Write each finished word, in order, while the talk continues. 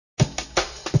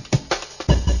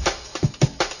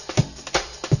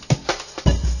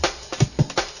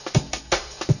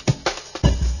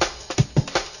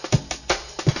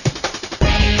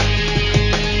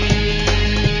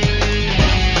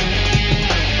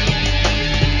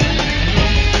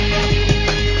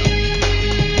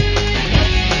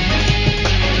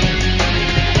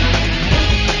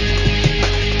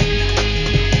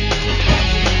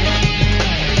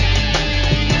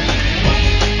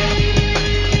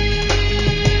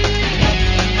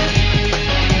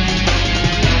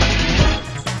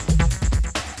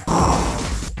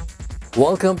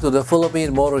Welcome to the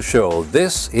Philippine Motor Show.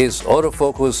 This is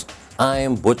Autofocus.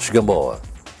 I'm Butch Gamboa.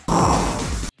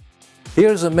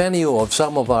 Here's a menu of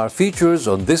some of our features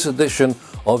on this edition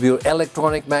of your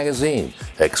electronic magazine,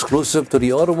 exclusive to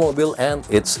the automobile and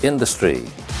its industry.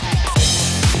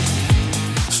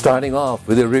 Starting off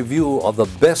with a review of the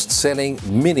best-selling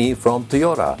Mini from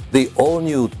Toyota, the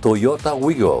all-new Toyota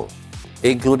Wigo,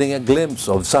 including a glimpse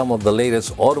of some of the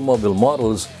latest automobile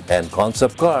models and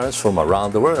concept cars from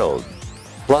around the world,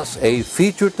 plus a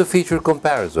feature-to-feature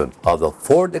comparison of the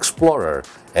Ford Explorer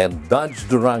and Dodge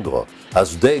Durango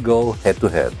as they go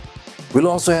head-to-head. We'll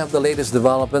also have the latest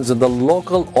developments in the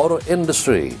local auto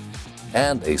industry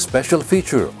and a special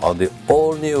feature on the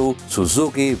all-new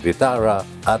Suzuki Vitara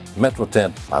at Metro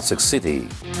 10 Pasig City.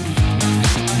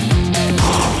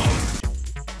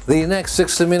 The next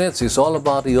 60 minutes is all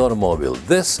about the automobile.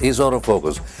 This is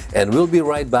Autofocus, and we'll be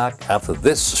right back after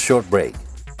this short break.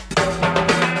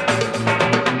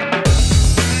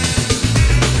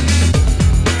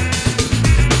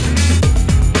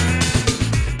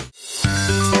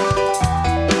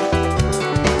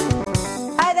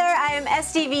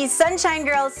 Sunshine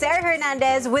Girl Sarah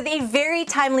Hernandez with a very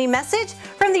timely message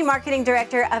from the Marketing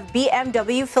Director of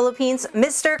BMW Philippines,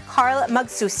 Mr. Carl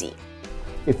Magsusi.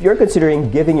 If you're considering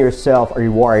giving yourself a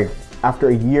reward after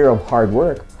a year of hard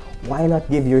work, why not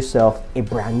give yourself a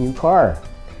brand new car?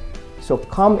 So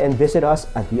come and visit us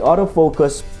at the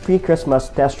Autofocus Pre-Christmas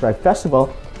Test Drive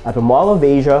Festival at the Mall of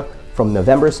Asia from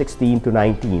November 16 to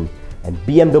 19. And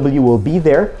BMW will be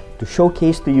there to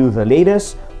showcase to you the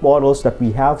latest models that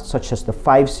we have, such as the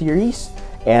 5 Series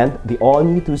and the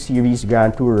all-new 2 Series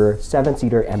Grand Tourer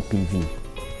 7-seater MPV.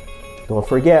 Don't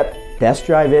forget, test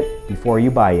drive it before you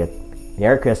buy it.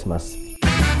 Merry Christmas!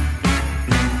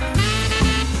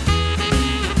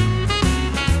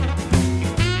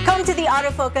 Come to the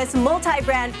Autofocus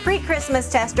Multi-Brand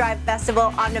Pre-Christmas Test Drive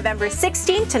Festival on November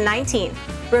 16 to 19.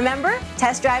 Remember,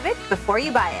 test drive it before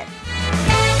you buy it.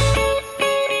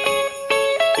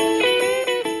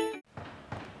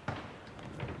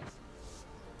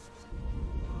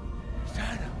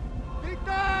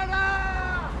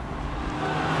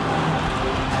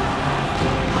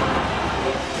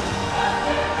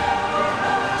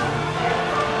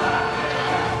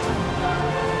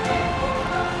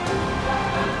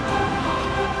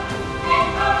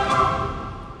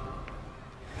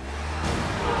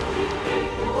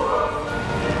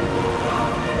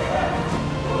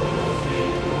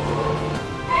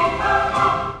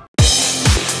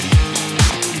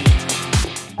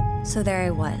 So there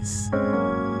I was,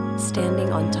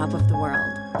 standing on top of the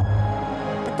world.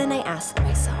 But then I asked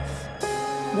myself,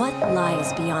 what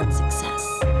lies beyond success?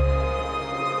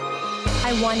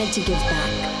 I wanted to give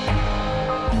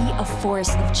back, be a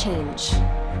force of change.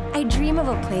 I dream of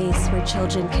a place where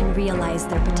children can realize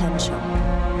their potential,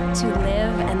 to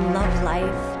live and love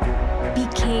life, be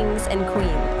kings and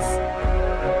queens,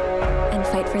 and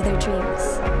fight for their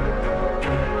dreams.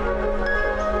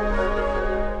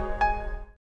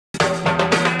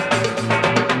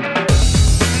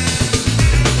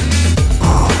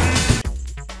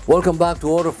 Welcome back to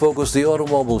Autofocus, the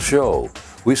Automobile Show.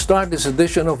 We start this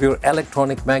edition of your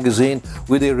electronic magazine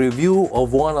with a review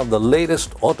of one of the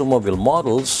latest automobile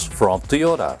models from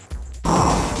Toyota.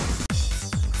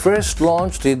 First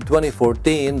launched in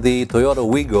 2014, the Toyota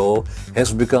Wigo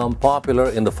has become popular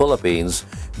in the Philippines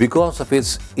because of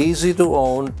its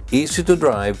easy-to-own,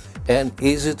 easy-to-drive, and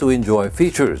easy-to-enjoy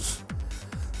features.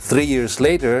 3 years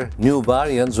later, new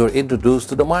variants were introduced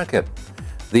to the market: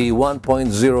 the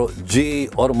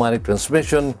 1.0G automatic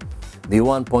transmission, the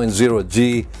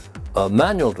 1.0G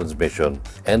manual transmission,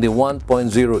 and the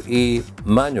 1.0E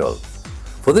manual.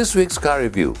 For this week's car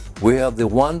review, we have the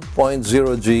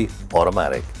 1.0G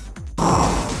automatic.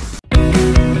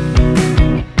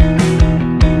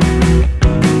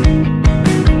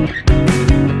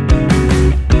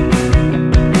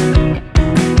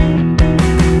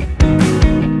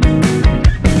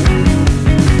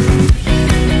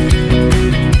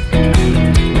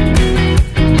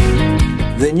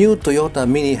 The new Toyota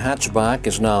Mini hatchback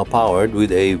is now powered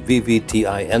with a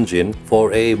VVTi engine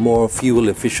for a more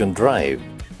fuel-efficient drive.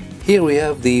 Here we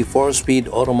have the 4-speed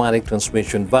automatic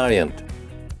transmission variant.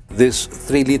 This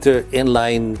 3-liter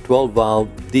inline 12-valve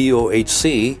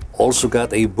DOHC also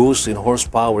got a boost in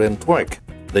horsepower and torque.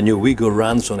 The new Wigo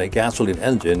runs on a gasoline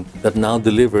engine that now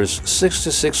delivers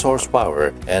 66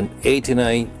 horsepower and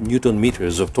 89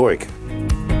 Newton-meters of torque.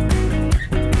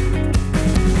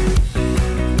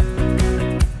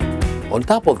 On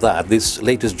top of that, this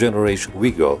latest generation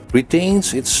Wigo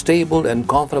retains its stable and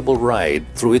comfortable ride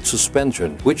through its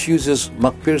suspension, which uses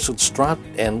McPherson strut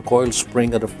and coil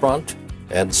spring at the front,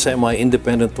 and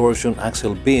semi-independent torsion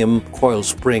axle beam coil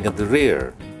spring at the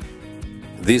rear.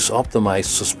 This optimized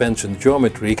suspension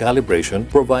geometry calibration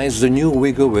provides the new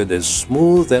Wigo with a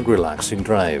smooth and relaxing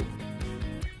drive.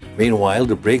 Meanwhile,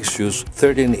 the brakes use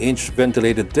 13-inch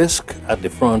ventilated disc at the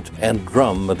front and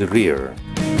drum at the rear.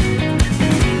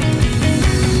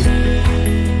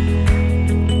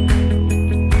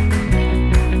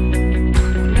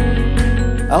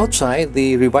 Outside,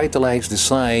 the revitalized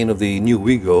design of the new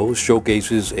Wigo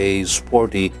showcases a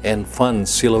sporty and fun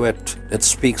silhouette that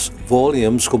speaks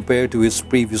volumes compared to its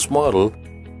previous model,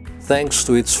 thanks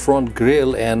to its front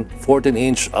grille and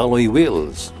 14-inch alloy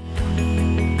wheels.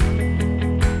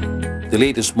 The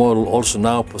latest model also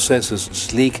now possesses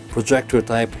sleek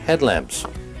projector-type headlamps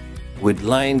with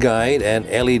line guide and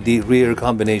LED rear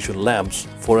combination lamps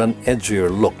for an edgier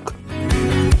look.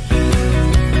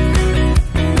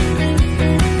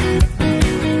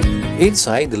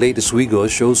 Inside, the latest Wigo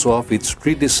shows off its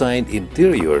redesigned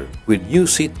interior with new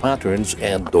seat patterns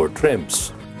and door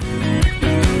trims.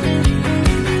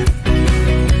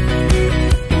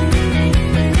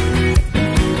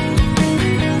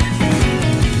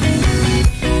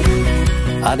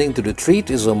 Adding to the treat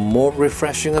is a more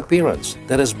refreshing appearance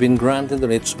that has been granted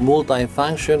on its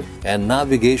multi-function and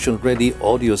navigation-ready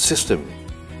audio system.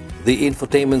 The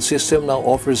infotainment system now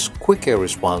offers quicker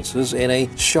responses and a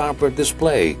sharper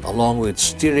display, along with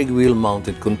steering wheel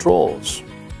mounted controls.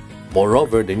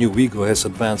 Moreover, the new Wigo has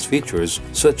advanced features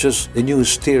such as the new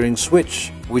steering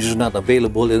switch, which is not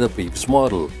available in the previous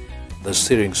model. The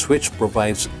steering switch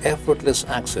provides effortless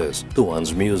access to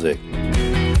one's music.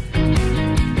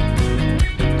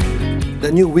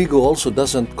 The new Wigo also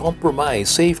doesn't compromise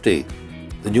safety.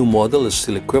 The new model is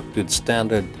still equipped with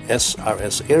standard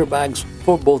SRS airbags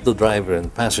for both the driver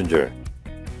and passenger.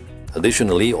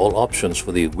 Additionally, all options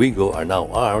for the Wigo are now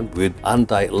armed with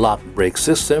anti-lock brake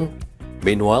system.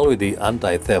 Meanwhile, with the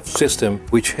anti-theft system,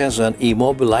 which has an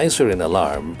immobilizer and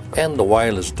alarm, and the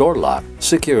wireless door lock,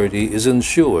 security is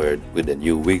ensured with the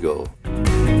new Wigo.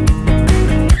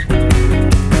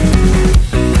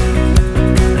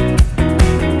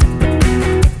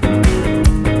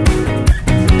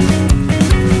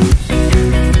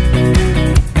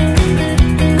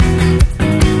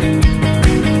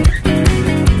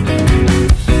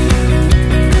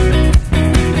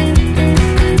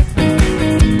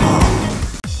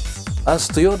 As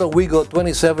Toyota Wigo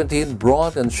 2017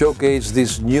 brought and showcased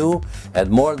these new and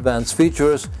more advanced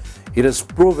features, it has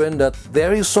proven that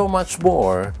there is so much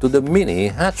more to the Mini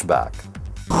hatchback.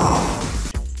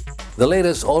 The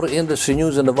latest auto industry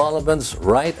news and developments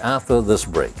right after this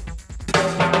break.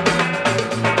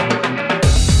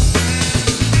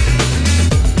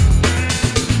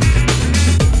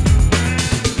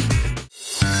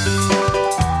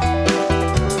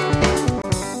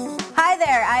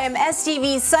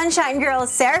 STV's Sunshine Girl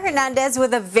Sarah Hernandez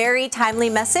with a very timely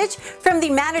message from the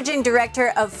Managing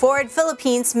Director of Ford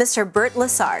Philippines, Mr. Bert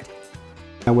Lassard.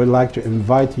 I would like to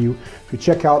invite you to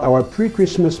check out our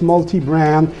pre-Christmas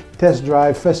multi-brand test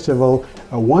drive festival,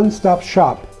 a one-stop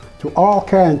shop to all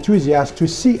car enthusiasts to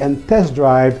see and test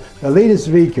drive the latest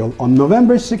vehicle on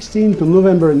November 16 to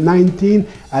November 19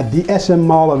 at the SM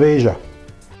Mall of Asia.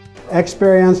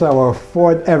 Experience our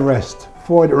Ford Everest,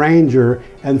 Ford Ranger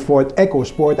and Ford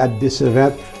EcoSport at this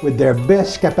event with their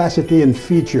best capacity and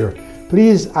feature.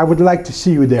 Please, I would like to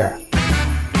see you there.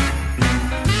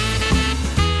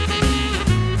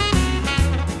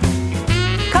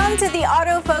 Come to the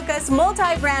Autofocus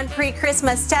Multi-Brand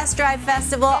Pre-Christmas Test Drive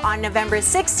Festival on November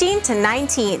 16 to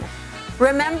 19.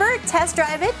 Remember, test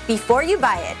drive it before you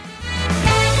buy it.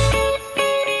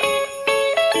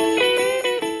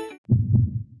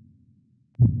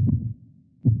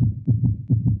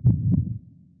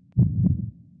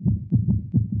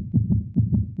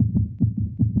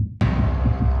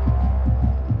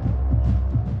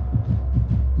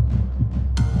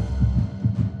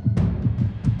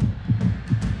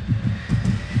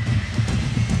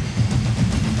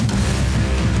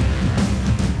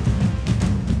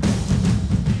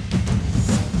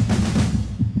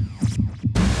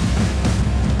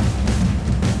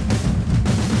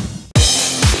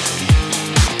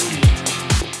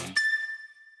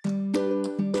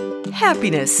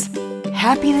 Happiness.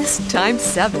 Happiness times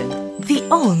 7. The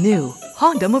all-new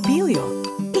Honda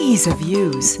Mobilio. Ease of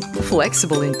use.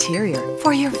 Flexible interior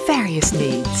for your various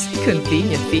needs.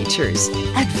 Convenient features.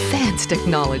 Advanced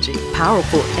technology.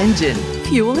 Powerful engine.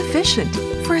 Fuel efficient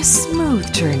for a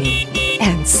smooth journey.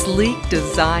 And sleek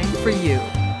design for you.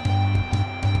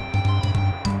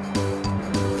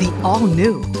 The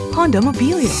all-new Honda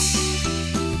Mobilio.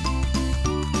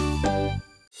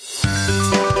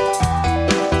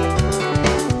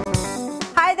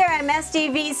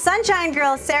 Sunshine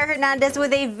Girl Sarah Hernandez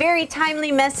with a very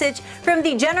timely message from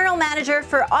the General Manager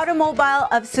for Automobile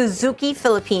of Suzuki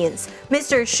Philippines,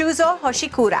 Mr. Shuzo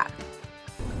Hoshikura.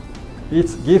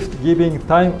 It's gift-giving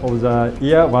time of the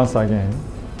year once again.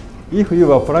 If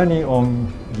you are planning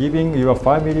on giving your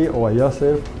family or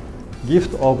yourself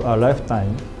gift of a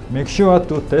lifetime, make sure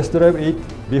to test drive it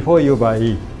before you buy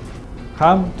it.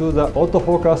 Come to the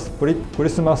Autofocus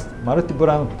Christmas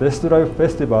Multi-Brand Test Drive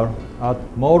Festival at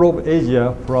Mall of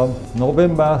Asia from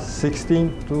November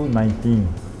 16 to 19.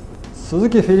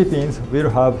 Suzuki Philippines will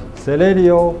have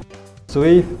Celerio,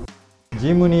 Swift,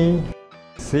 Jimny,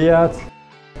 Seat,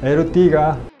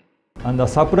 Ertiga, and a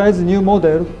surprise new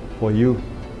model for you.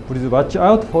 Please watch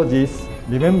out for this.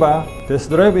 Remember,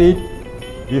 test drive it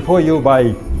before you buy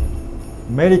it.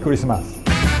 Merry Christmas!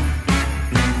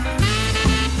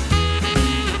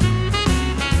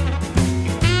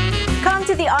 Come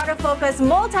to the Autofocus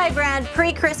Multi-Brand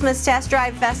Pre-Christmas Test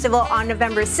Drive Festival on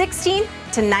November 16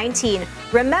 to 19.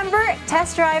 Remember,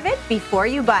 test drive it before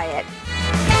you buy it.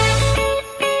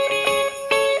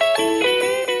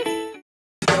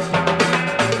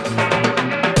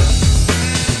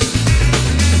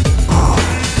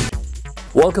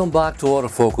 Welcome back to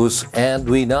Autofocus, and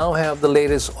we now have the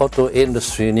latest auto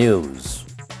industry news.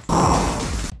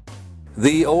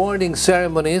 The awarding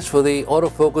ceremonies for the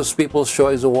Autofocus People's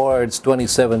Choice Awards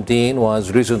 2017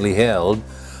 was recently held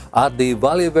at the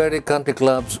Valle Verde Country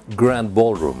Club's Grand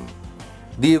Ballroom.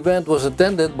 The event was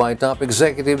attended by top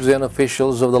executives and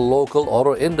officials of the local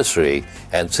auto industry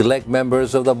and select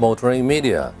members of the motoring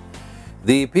media.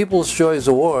 The People's Choice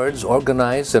Awards,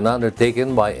 organized and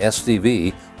undertaken by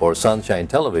STV, or Sunshine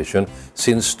Television,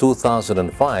 since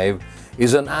 2005,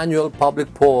 is an annual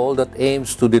public poll that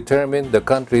aims to determine the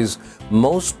country's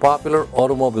most popular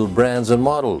automobile brands and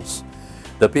models.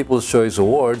 The People's Choice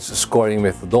Awards scoring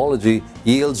methodology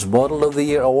yields Model of the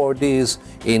Year awardees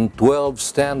in 12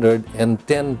 standard and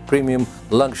 10 premium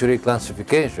luxury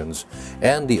classifications,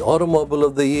 and the Automobile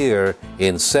of the Year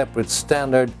in separate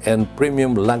standard and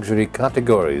premium luxury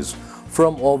categories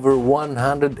from over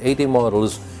 180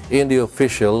 models in the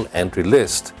official entry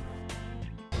list.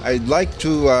 I'd like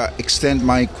to extend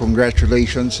my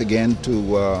congratulations again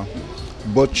to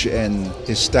Butch and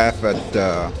his staff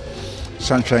at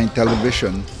Sunshine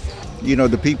Television. You know,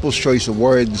 the People's Choice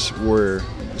Awards were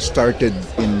started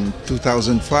in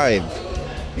 2005,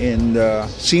 and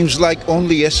seems like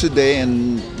only yesterday,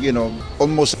 and you know,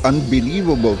 almost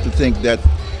unbelievable to think that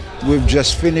we've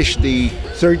just finished the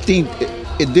 13th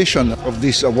edition of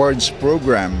this awards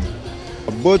program.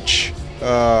 Butch,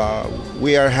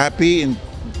 we are happy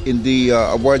in the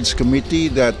awards committee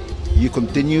that you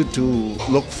continue to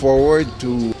look forward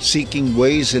to seeking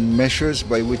ways and measures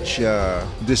by which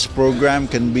this program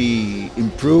can be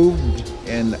improved.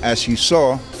 And as you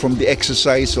saw from the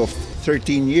exercise of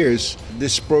 13 years,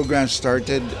 this program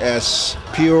started as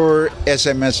pure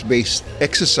SMS-based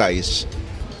exercise.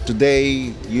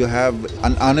 Today, you have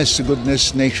an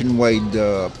honest-to-goodness nationwide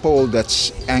poll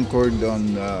that's anchored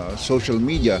on social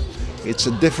media. It's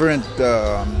a different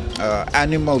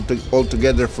animal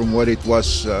altogether from what it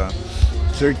was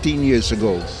 13 years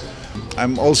ago.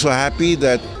 I'm also happy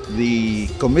that the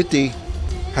committee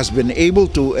has been able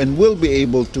to and will be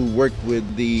able to work with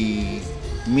the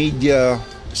media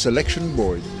selection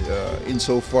board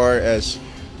insofar as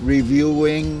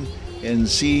reviewing and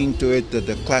seeing to it that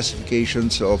the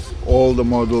classifications of all the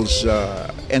models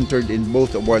entered in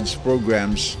both awards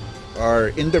programs are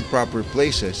in their proper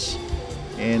places.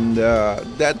 And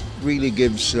that really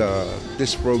gives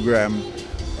this program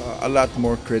a lot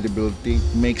more credibility,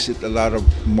 makes it a lot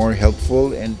more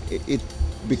helpful, and it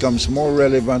becomes more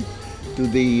relevant to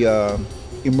the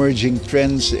emerging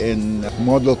trends and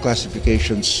model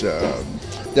classifications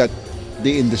that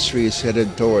the industry is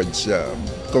headed towards.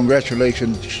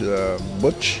 Congratulations,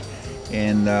 Butch,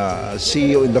 and see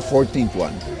you in the 14th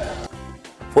one.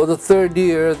 For the third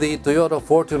year, the Toyota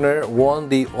Fortuner won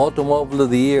the Automobile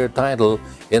of the Year title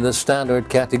in the standard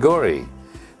category.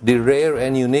 The rare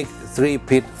and unique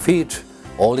three-peat feat,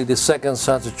 only the second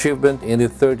such achievement in the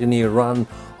 13-year run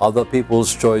of the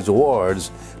People's Choice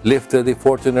Awards, lifted the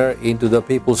Fortuner into the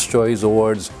People's Choice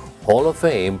Awards Hall of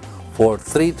Fame for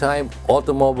three-time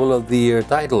Automobile of the Year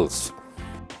titles.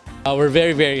 We're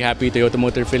very happy. Toyota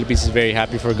Motor Philippines is very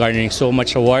happy for garnering so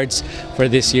much awards for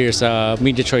this year's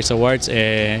Media Choice Awards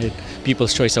and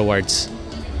People's Choice Awards.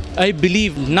 I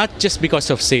believe not just because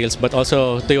of sales, but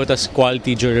also Toyota's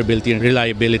quality, durability, and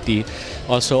reliability.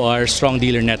 Also our strong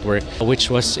dealer network, which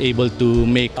was able to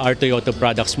make our Toyota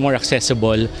products more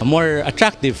accessible, more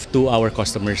attractive to our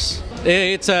customers.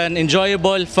 It's an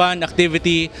enjoyable, fun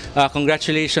activity.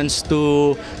 Congratulations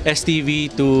to STV,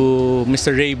 to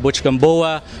Mr. Ray Butch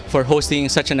Gamboa for hosting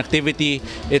such an activity.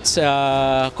 It's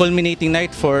a culminating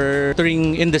night for the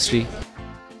touring industry.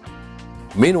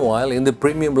 Meanwhile, in the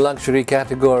premium luxury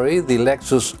category, the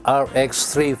Lexus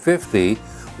RX 350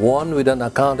 won with an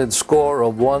accounted score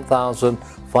of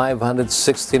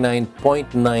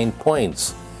 1,569.9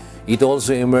 points. It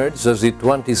also emerged as the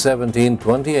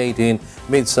 2017-2018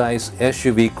 midsize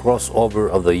SUV crossover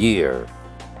of the year.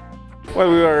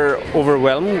 Well, we were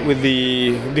overwhelmed with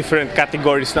the different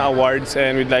categories na awards,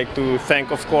 and we'd like to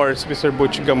thank, of course, Mr.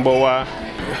 Butch Gamboa.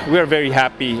 We are very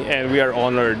happy and we are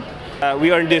honored.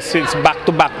 We earned this since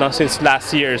back-to-back now, since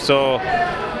last year, so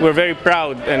we're very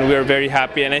proud and we're very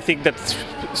happy, and I think that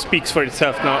speaks for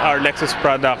itself now, our Lexus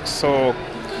products. So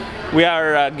we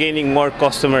are gaining more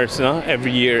customers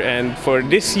every year, and for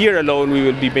this year alone we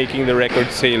will be making the record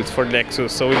sales for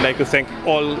Lexus. So we'd like to thank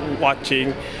all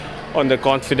watching on the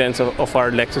confidence of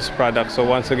our Lexus products. So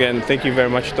once again, thank you very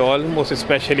much to all, most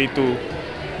especially to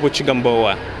Butch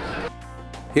Gamboa.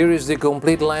 Here is the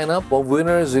complete lineup of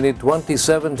winners in the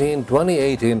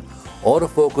 2017-2018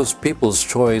 Autofocus People's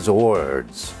Choice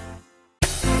Awards.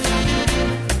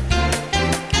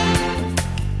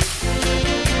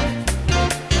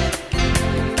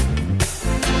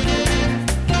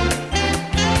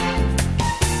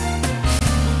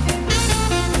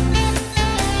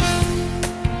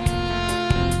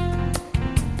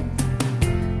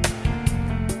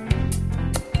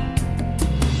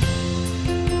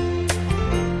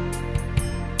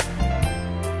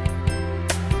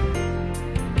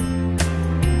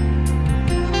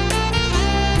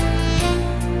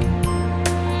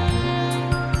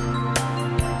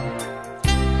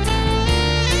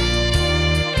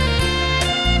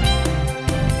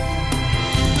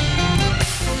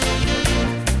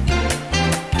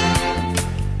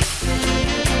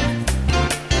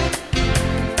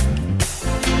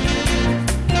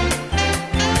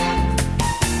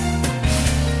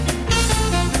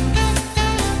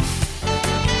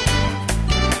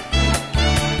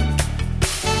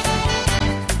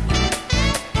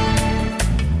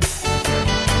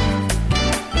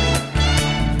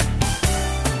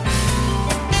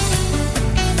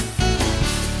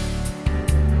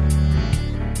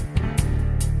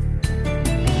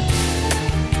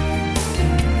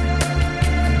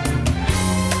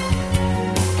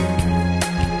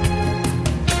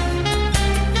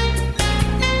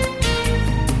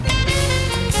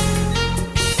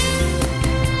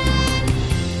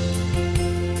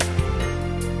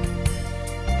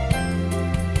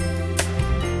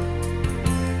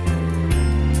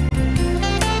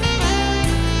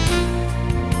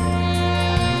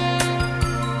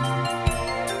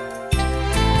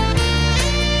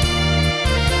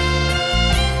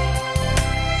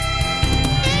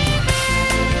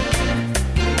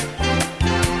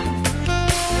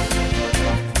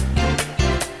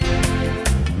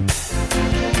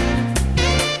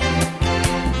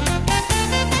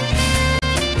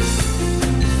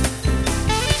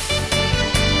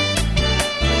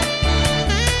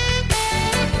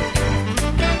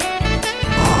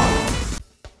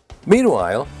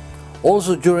 Meanwhile,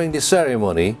 also during the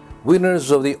ceremony, winners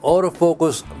of the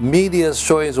Autofocus Media's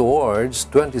Choice Awards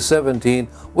 2017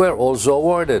 were also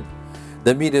awarded.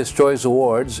 The Media's Choice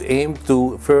Awards aim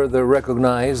to further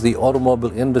recognize the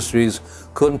automobile industry's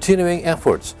continuing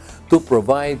efforts to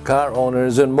provide car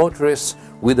owners and motorists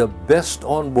with the best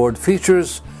onboard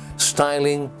features,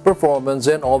 styling, performance,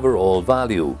 and overall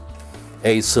value.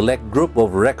 A select group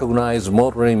of recognized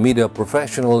motoring media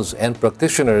professionals and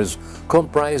practitioners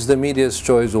comprise the Media's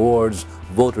Choice Awards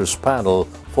voters panel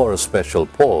for a special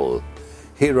poll.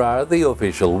 Here are the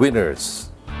official winners.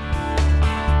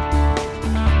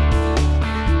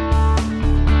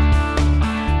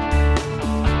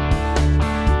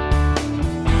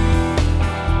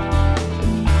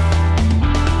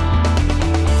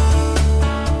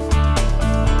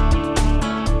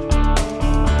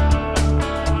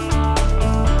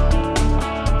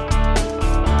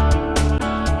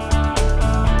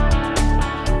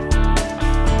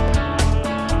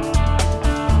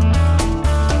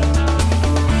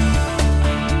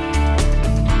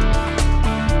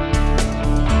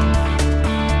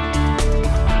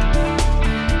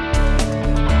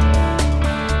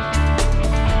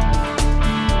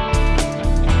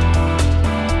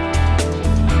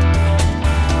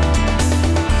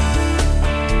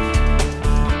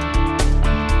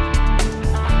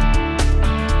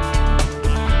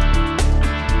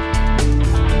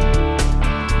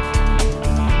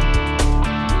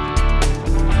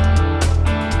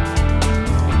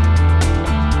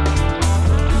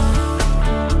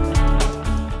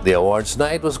 The awards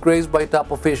night was graced by top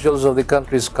officials of the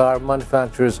country's car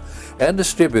manufacturers and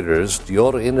distributors, the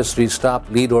auto industry's top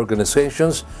lead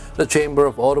organizations, the Chamber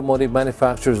of Automotive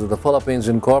Manufacturers of the Philippines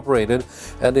Incorporated,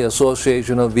 and the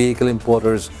Association of Vehicle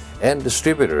Importers and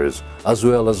Distributors, as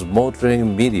well as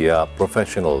motoring media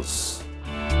professionals.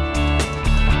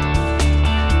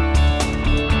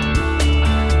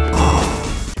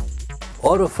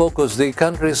 Autofocus, the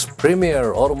country's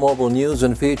premier automobile news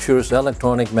and features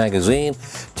electronic magazine,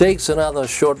 takes another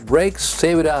short break.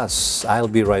 Stay with us. I'll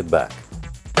be right back.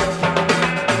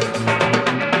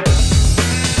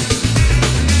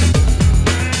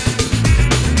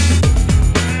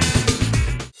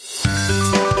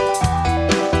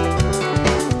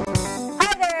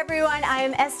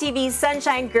 STV's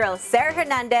Sunshine Girl, Sarah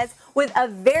Hernandez, with a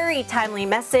very timely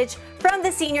message from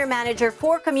the Senior Manager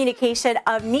for Communication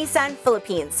of Nissan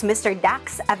Philippines, Mr.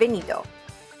 Dax Avenido.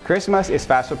 Christmas is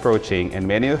fast approaching and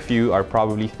many of you are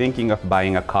probably thinking of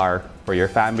buying a car for your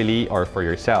family or for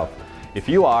yourself. If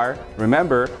you are,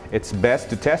 remember, it's best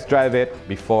to test drive it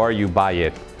before you buy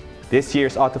it. This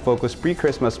year's Autofocus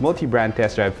Pre-Christmas Multi-Brand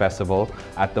Test Drive Festival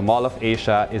at the Mall of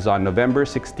Asia is on November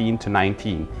 16 to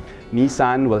 19.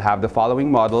 Nissan will have the following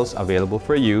models available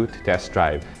for you to test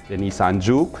drive: the Nissan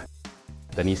Juke,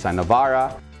 the Nissan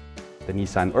Navara, the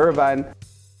Nissan Urban,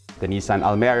 the Nissan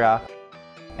Almera,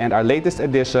 and our latest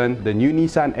addition, the new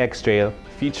Nissan X-Trail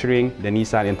featuring the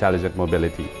Nissan Intelligent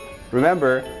Mobility.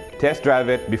 Remember, test drive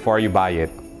it before you buy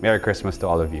it. Merry Christmas to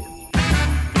all of you.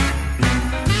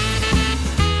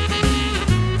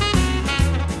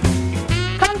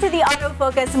 The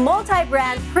Autofocus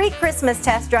Multi-Brand Pre-Christmas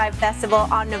Test Drive Festival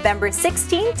on November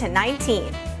 16 to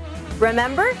 19.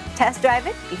 Remember, test drive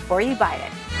it before you buy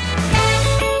it.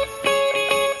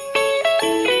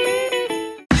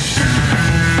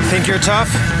 Think you're tough?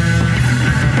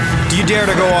 Do you dare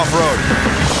to go off-road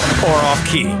or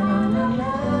off-key?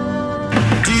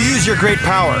 Do you use your great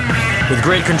power with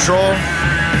great control?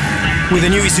 With the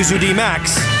new Isuzu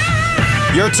D-Max,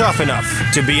 you're tough enough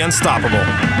to be unstoppable.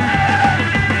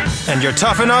 And you're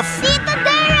tough enough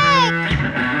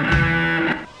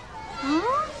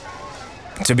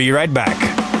to be right back.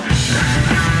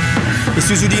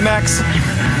 Isuzu D-Max,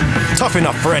 tough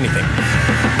enough for anything.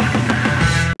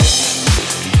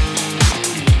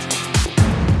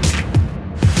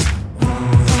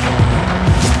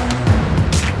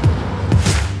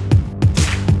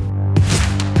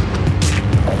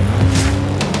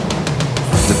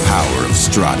 The power of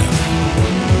Strada.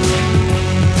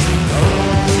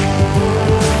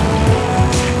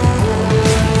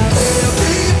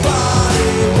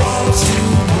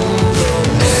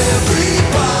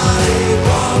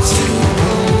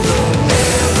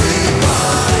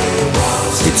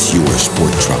 It's your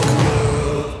sport truck.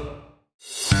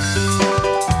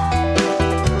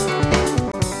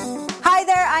 Hi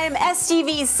there, I am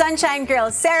STV's Sunshine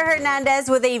Girl, Sarah Hernandez,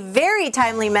 with a very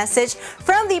timely message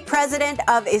from the President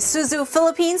of Isuzu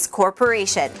Philippines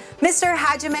Corporation, Mr.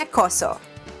 Hajime Koso.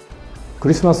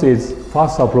 Christmas is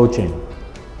fast approaching,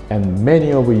 and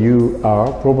many of you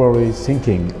are probably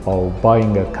thinking of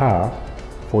buying a car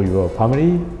for your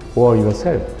family or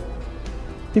yourself.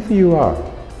 If you are,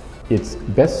 it's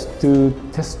best to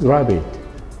test drive it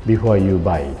before you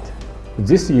buy it.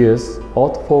 This year's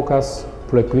Autofocus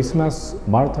Pre-Christmas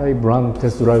Multi-Brand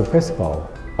Test Drive Festival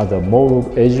at the Mall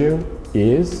of Asia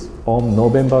is on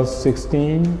November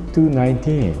 16 to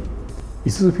 19.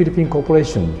 Isuzu Philippine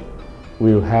Corporation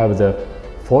will have the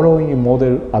following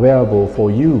model available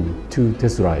for you to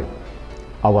test drive.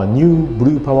 Our new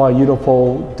Blue Power Euro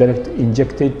 4 direct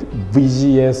injected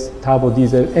VGS turbo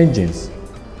diesel engines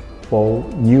for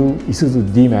new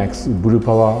Isuzu D-Max Blue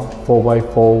Power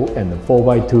 4x4 and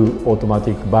 4x2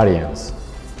 automatic variants,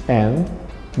 and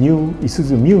new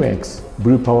Isuzu Mu-X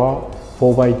Blue Power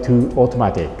 4x2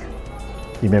 automatic.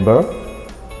 Remember,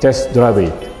 test drive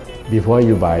it before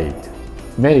you buy it.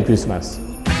 Merry Christmas!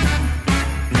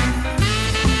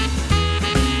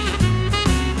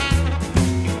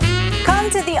 Come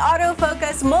to the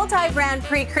Autofocus Multi-Brand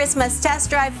Pre-Christmas Test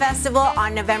Drive Festival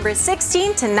on November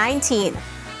 16 to 19.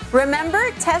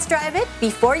 Remember, test drive it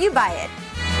before you buy it.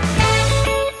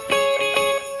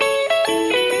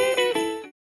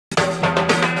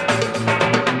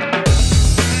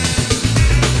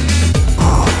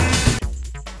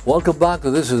 Welcome back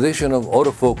to this edition of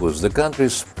Autofocus, the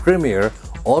country's premier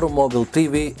automobile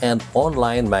TV and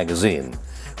online magazine.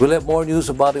 We'll have more news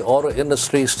about the auto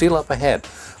industry still up ahead.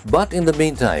 But in the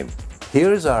meantime,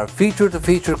 here's our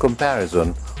feature-to-feature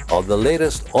comparison of the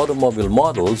latest automobile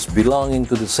models belonging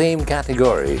to the same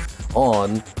category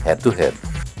on Head to Head.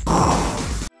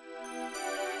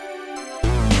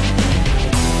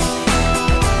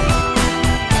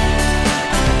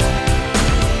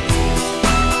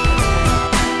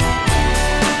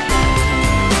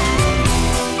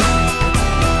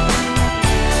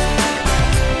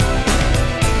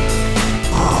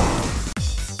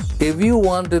 If you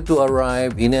wanted to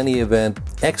arrive in any event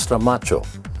extra macho,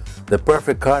 the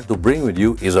perfect car to bring with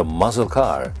you is a muscle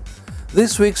car.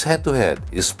 This week's head-to-head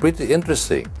is pretty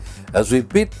interesting as we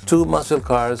pit two muscle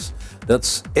cars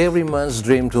that's every man's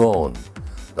dream to own,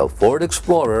 the Ford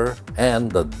Explorer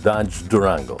and the Dodge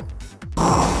Durango.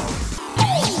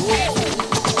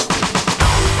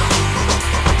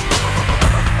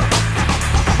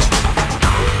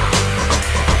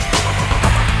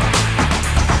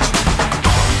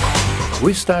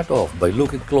 We start off by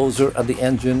looking closer at the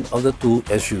engine of the two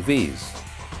SUVs.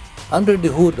 Under the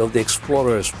hood of the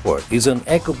Explorer Sport is an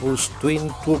EcoBoost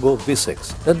twin-turbo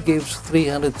V6 that gives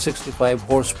 365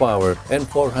 horsepower and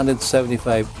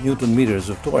 475 Nm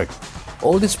of torque.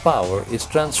 All this power is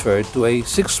transferred to a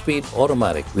 6-speed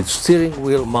automatic with steering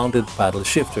wheel-mounted paddle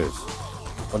shifters.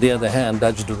 On the other hand,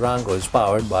 Dodge Durango is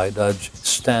powered by Dodge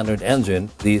standard engine,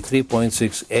 the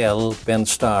 3.6L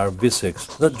Pentastar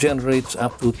V6 that generates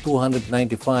up to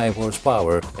 295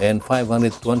 horsepower and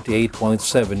 528.7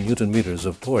 Nm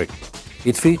of torque.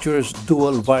 It features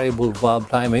dual variable valve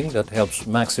timing that helps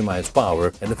maximize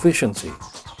power and efficiency.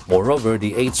 Moreover,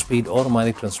 the 8-speed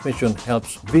automatic transmission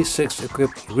helps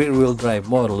V6-equipped rear-wheel drive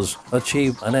models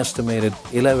achieve an estimated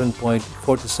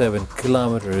 11.47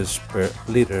 kilometers per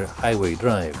liter highway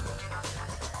drive.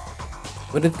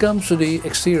 When it comes to the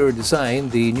exterior design,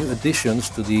 the new additions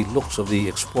to the looks of the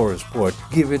Explorer Sport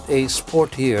give it a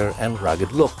sportier and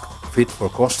rugged look, fit for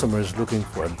customers looking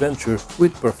for adventure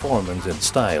with performance and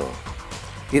style.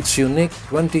 Its unique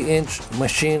 20-inch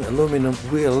machined aluminum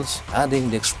wheels adding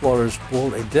the Explorer's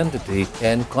bold identity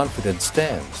and confident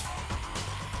stance.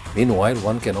 Meanwhile,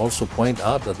 one can also point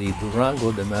out that the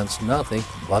Durango demands nothing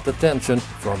but attention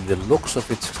from the looks of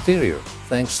its exterior,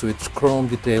 thanks to its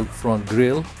chrome-detailed front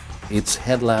grille, its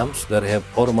headlamps that have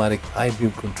automatic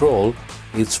I-beam control,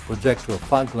 its projector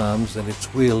fog lamps, and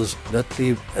its wheels that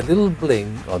leave a little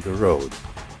bling on the road.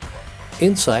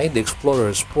 Inside, the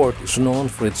Explorer Sport is known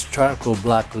for its charcoal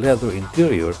black leather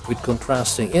interior with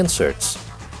contrasting inserts.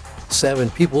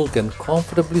 7 people can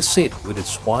comfortably sit with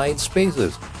its wide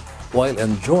spaces while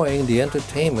enjoying the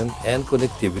entertainment and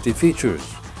connectivity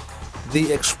features.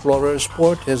 The Explorer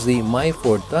Sport has the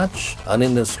MyFord Touch, an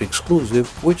industry exclusive,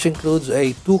 which includes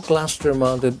a 2-cluster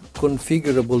mounted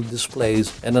configurable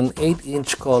displays and an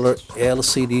 8-inch color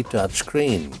LCD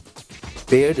touchscreen.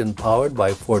 Paired and powered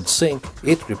by Ford Sync,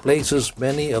 it replaces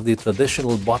many of the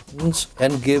traditional buttons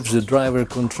and gives the driver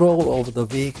control over the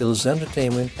vehicle's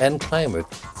entertainment and climate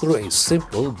through a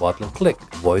simple button click,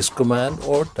 voice command,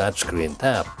 or touchscreen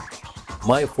tap.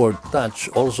 MyFord Touch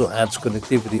also adds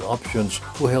connectivity options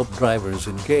to help drivers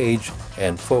engage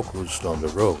and focus on the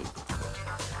road.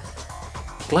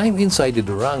 Climb inside the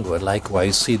Durango and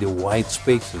likewise see the wide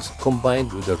spaces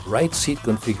combined with the right seat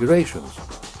configurations.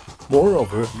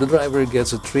 Moreover, the driver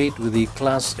gets a treat with the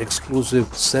class-exclusive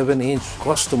 7-inch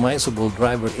customizable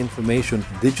driver information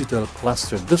digital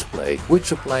cluster display, which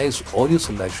supplies audio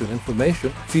selection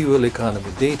information, fuel economy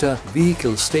data,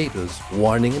 vehicle status,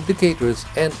 warning indicators,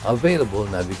 and available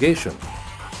navigation.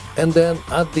 And then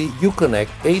add the Uconnect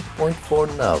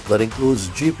 8.4 nav that includes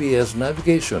GPS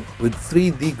navigation with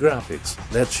 3D graphics,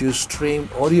 lets you stream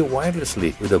audio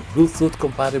wirelessly with a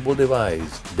Bluetooth-compatible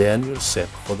device. Then you're set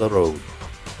for the road.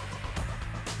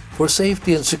 For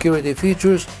safety and security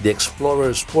features, the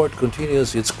Explorer Sport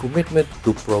continues its commitment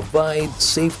to provide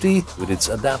safety with its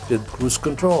adaptive cruise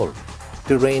control,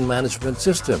 terrain management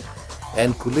system,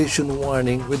 and collision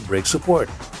warning with brake support,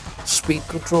 speed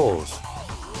controls,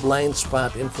 blind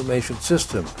spot information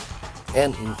system,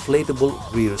 and inflatable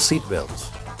rear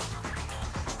seatbelts.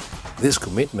 This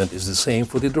commitment is the same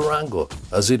for the Durango,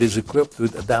 as it is equipped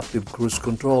with adaptive cruise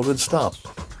control with stop,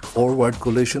 forward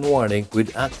collision warning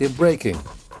with active braking,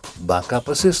 backup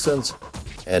assistance,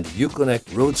 and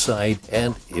Uconnect roadside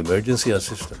and emergency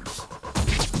assistance.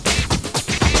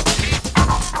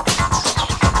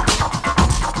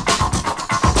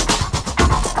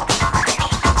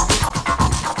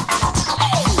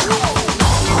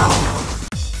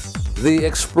 The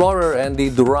Explorer and the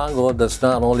Durango does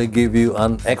not only give you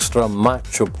an extra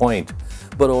macho point,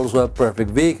 but also a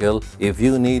perfect vehicle if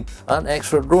you need an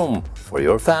extra room for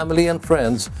your family and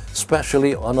friends,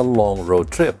 especially on a long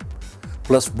road trip.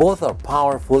 Plus, both are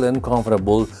powerful and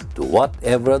comfortable to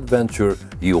whatever adventure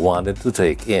you wanted to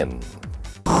take in.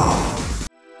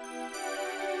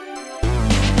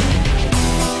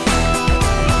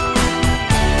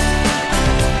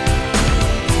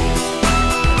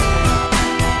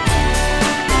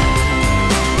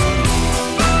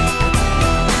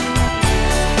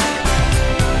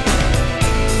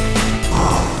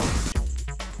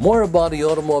 More about the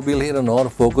automobile here on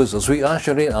Autofocus as we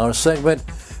usher in our segment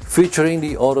featuring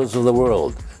the autos of the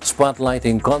world,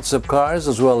 spotlighting concept cars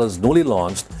as well as newly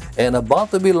launched and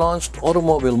about to be launched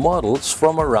automobile models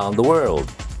from around the world.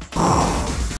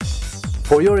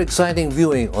 For your exciting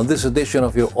viewing on this edition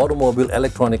of your Automobile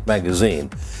Electronic Magazine,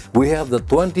 we have the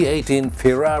 2018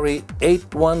 Ferrari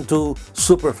 812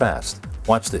 Superfast.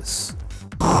 Watch this.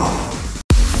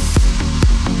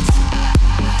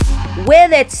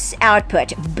 With its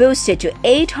output boosted to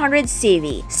 800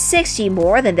 CV, 60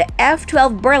 more than the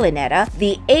F12 Berlinetta,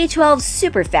 the A12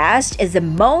 Superfast is the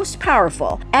most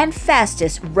powerful and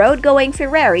fastest road-going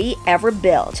Ferrari ever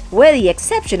built, with the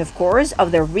exception, of course,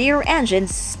 of the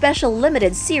rear-engine's Special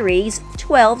Limited Series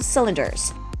 12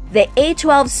 cylinders. The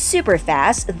A12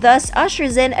 Superfast thus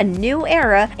ushers in a new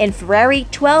era in Ferrari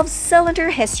 12-cylinder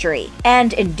history,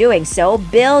 and in doing so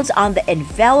builds on the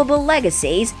invaluable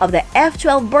legacies of the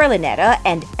F12 Berlinetta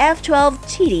and F12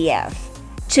 TDF.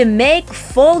 To make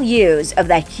full use of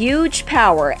that huge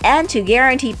power and to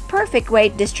guarantee perfect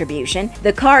weight distribution,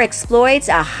 the car exploits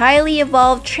a highly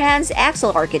evolved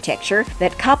transaxle architecture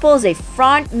that couples a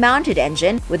front-mounted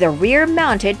engine with a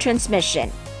rear-mounted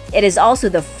transmission. It is also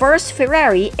the first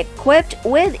Ferrari equipped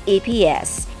with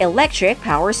EPS, electric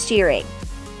power steering.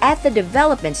 At the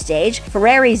development stage,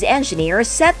 Ferrari's engineers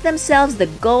set themselves the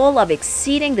goal of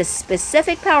exceeding the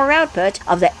specific power output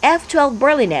of the F12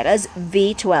 Berlinetta's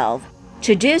V12.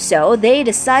 To do so, they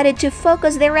decided to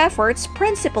focus their efforts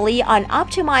principally on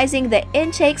optimizing the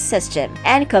intake system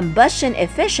and combustion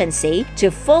efficiency to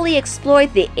fully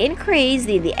exploit the increase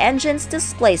in the engine's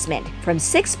displacement from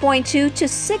 6.2 to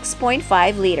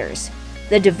 6.5 liters.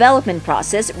 The development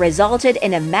process resulted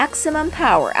in a maximum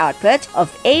power output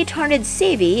of 800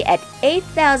 CV at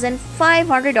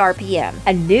 8,500 RPM,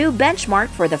 a new benchmark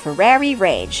for the Ferrari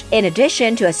range, in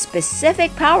addition to a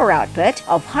specific power output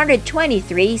of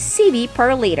 123 CV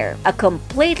per liter, a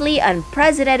completely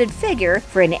unprecedented figure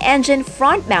for an engine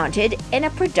front-mounted in a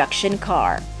production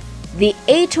car. The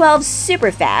A12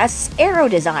 Superfast's aero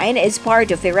design is part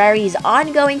of Ferrari's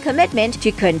ongoing commitment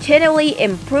to continually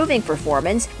improving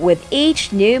performance with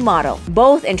each new model,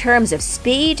 both in terms of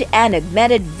speed and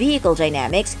augmented vehicle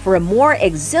dynamics for a more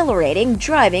exhilarating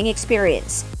driving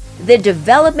experience. The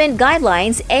development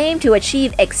guidelines aim to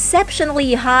achieve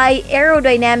exceptionally high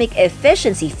aerodynamic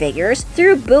efficiency figures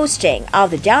through boosting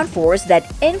of the downforce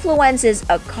that influences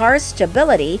a car's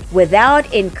stability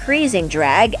without increasing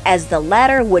drag, as the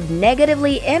latter would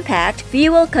negatively impact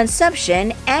fuel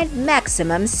consumption and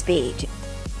maximum speed.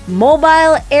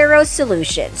 Mobile Aero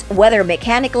Solutions, whether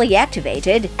mechanically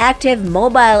activated, active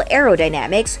mobile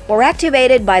aerodynamics, or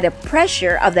activated by the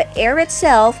pressure of the air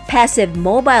itself, passive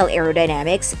mobile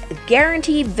aerodynamics,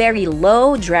 guarantee very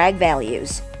low drag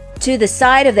values. To the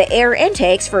side of the air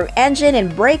intakes for engine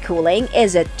and brake cooling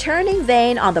is a turning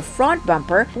vane on the front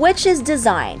bumper, which is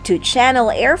designed to channel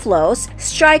airflows,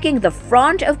 striking the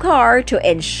front of car to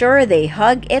ensure they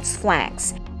hug its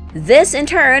flanks. This in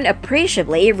turn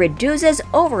appreciably reduces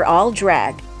overall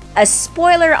drag. A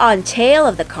spoiler on tail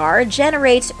of the car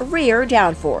generates rear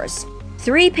downforce.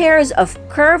 3 pairs of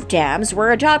curved dams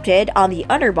were adopted on the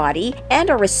underbody and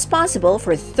are responsible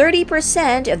for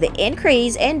 30% of the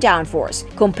increase in downforce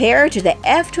compared to the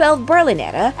F12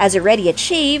 Berlinetta as already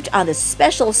achieved on the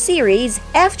Special Series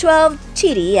F12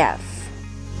 TDF.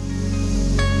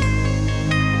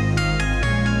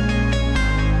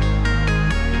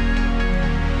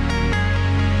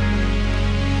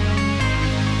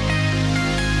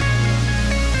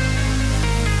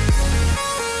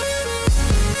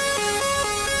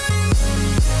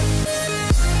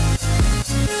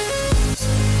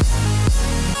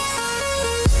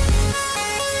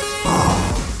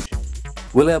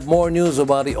 We'll have more news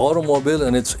about the automobile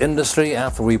and its industry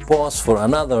after we pause for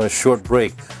another short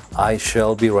break. I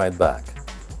shall be right back.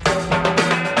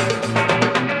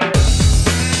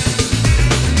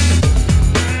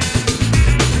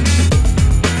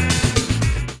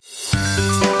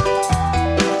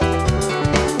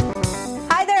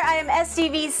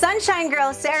 STV's Sunshine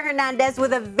Girl, Sarah Hernandez,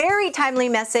 with a very timely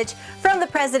message from the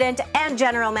President and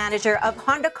General Manager of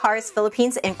Honda Cars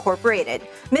Philippines Incorporated,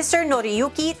 Mr.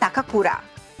 Noriyuki Takakura.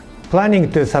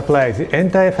 Planning to surprise the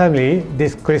entire family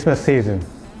this Christmas season.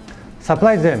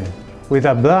 Surprise them with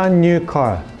a brand new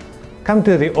car. Come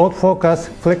to the Autofocus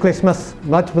Pre-Christmas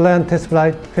Multi-Brand Test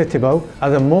Drive Festival at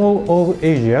the Mall of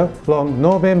Asia from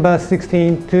November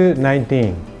 16 to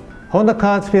 19. Honda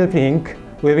Cars Philippines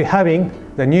will be having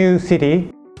the new City,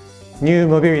 new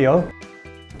Mobilio,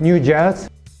 new Jazz,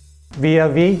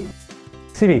 VRV,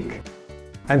 Civic,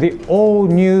 and the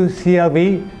all-new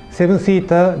CR-V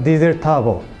 7-seater diesel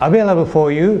turbo, available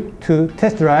for you to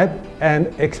test drive and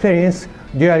experience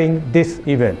during this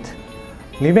event.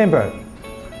 Remember,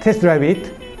 test drive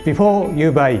it before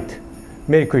you buy it.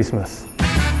 Merry Christmas.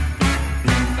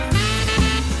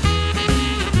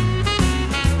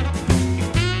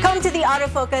 Come to the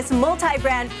Autofocus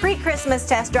Multi-Brand Pre-Christmas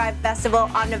Test Drive Festival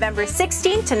on November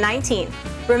 16 to 19.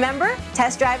 Remember,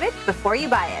 test drive it before you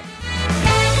buy it.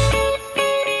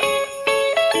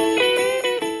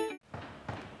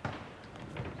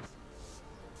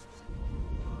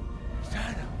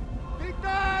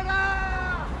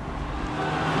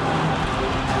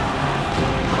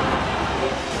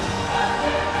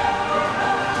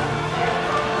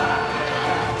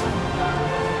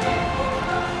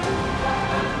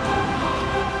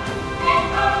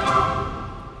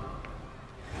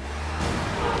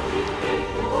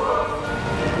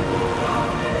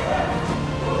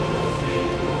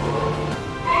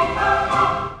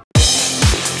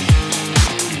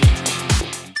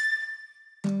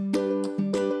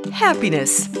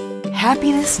 Happiness.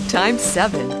 Happiness times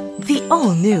 7. The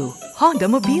all-new Honda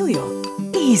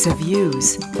Mobilio. Ease of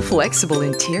use. Flexible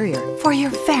interior for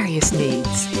your various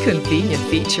needs. Convenient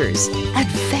features.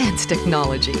 Advanced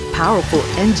technology. Powerful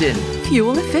engine.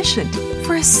 Fuel efficient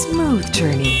for a smooth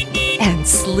journey. And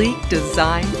sleek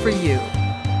design for you.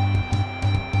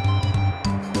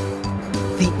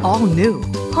 The all-new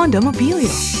Honda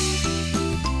Mobilio.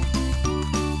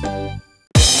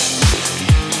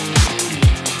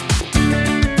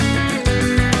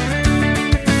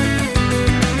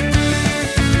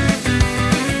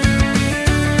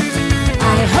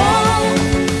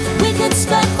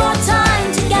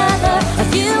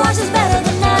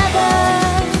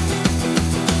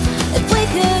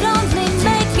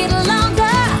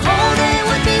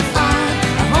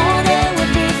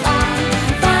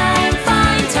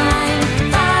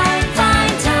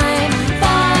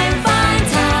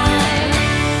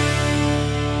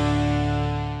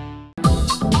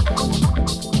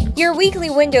 Your weekly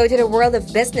window to the world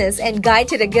of business and guide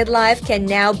to the good life can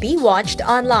now be watched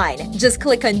online. Just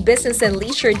click on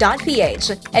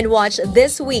businessandleisure.ph and watch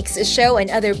this week's show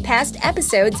and other past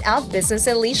episodes of Business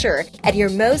and Leisure at your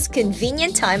most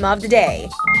convenient time of the day.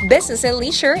 Business and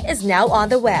Leisure is now on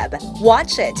the web.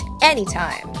 Watch it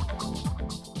anytime.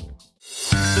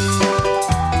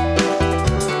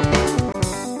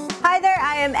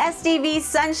 I am STV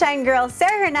Sunshine Girl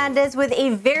Sarah Hernandez with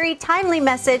a very timely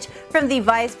message from the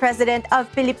Vice President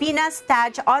of Pilipinas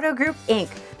Taj Auto Group Inc.,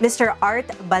 Mr. Art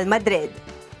Balmadrid.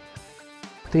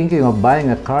 Thinking of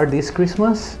buying a car this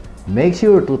Christmas? Make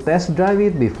sure to test drive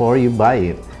it before you buy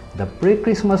it. The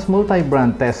Pre-Christmas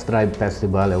Multi-Brand Test Drive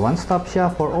Festival, a one-stop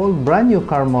shop for all brand new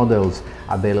car models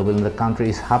available in the country,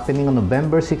 is happening on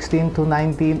November 16 to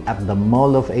 19 at the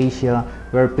Mall of Asia,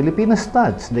 where Pilipinas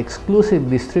Taj, the exclusive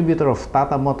distributor of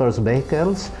Tata Motors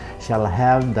vehicles, shall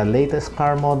have the latest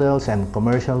car models and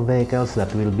commercial vehicles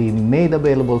that will be made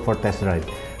available for test drive.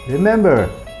 Remember,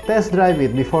 test drive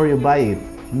it before you buy it.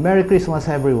 Merry Christmas,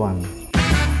 everyone!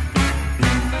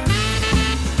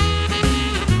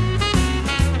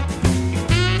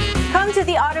 To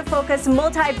the Autofocus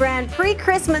Multi-Brand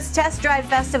Pre-Christmas Test Drive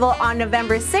Festival on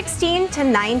November 16 to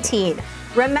 19.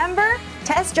 Remember,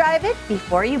 test drive it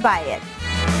before you buy it.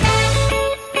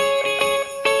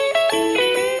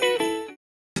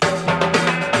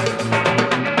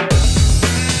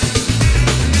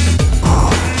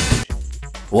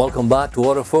 Welcome back to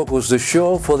Autofocus, the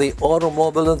show for the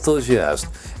automobile enthusiast,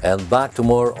 and back to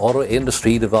more auto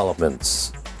industry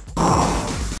developments.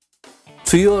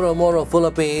 Toyota Motor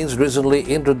Philippines recently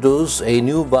introduced a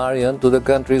new variant to the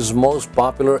country's most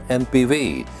popular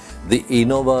MPV, the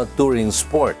Innova Touring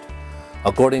Sport.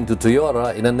 According to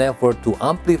Toyota, in an effort to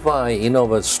amplify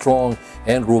Innova's strong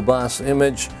and robust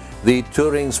image, the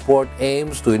Touring Sport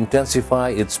aims to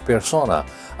intensify its persona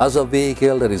as a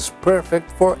vehicle that is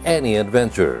perfect for any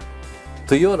adventure.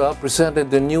 Toyota presented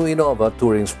the new Innova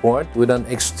Touring Sport with an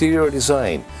exterior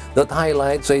design that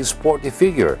highlights a sporty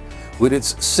figure, with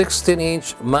its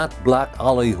 16-inch matte black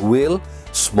alloy wheel,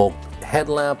 smoked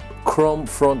headlamp, chrome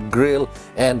front grille,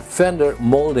 and fender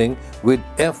molding with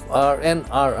FR and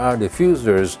RR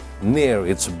diffusers near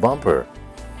its bumper.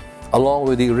 Along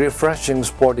with the refreshing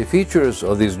sporty features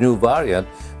of this new variant,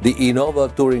 the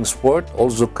Innova Touring Sport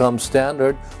also comes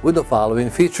standard with the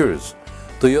following features: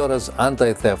 Toyota's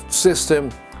anti-theft system,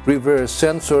 reverse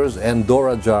sensors, and door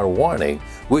ajar warning,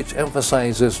 which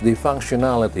emphasizes the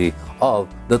functionality of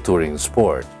the Touring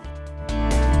Sport.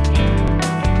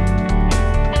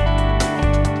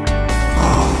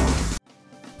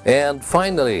 And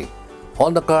finally,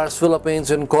 Honda Cars Philippines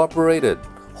Incorporated,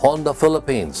 Honda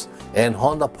Philippines, and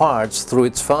Honda Parts through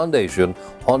its foundation,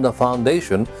 Honda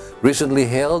Foundation, recently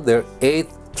held their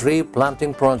 8th tree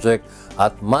planting project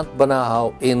at Mount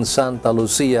Banahaw in Santa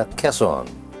Lucia, Quezon.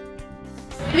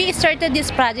 We started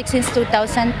this project since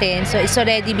 2010, so it's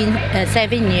already been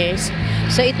 7 years.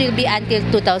 So it will be until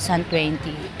 2020.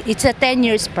 It's a 10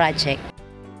 years project.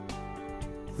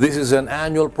 This is an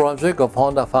annual project of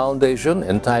Honda Foundation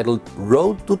entitled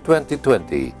Road to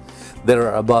 2020. There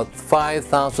are about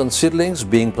 5,000 seedlings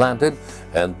being planted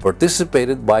and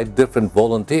participated by different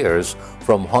volunteers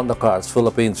from Honda Cars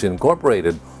Philippines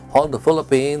Incorporated, Honda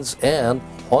Philippines, and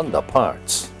Honda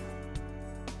Parts.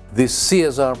 This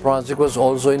CSR project was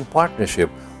also in partnership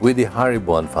with the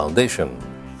Haribon Foundation.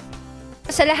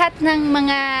 Sa lahat ng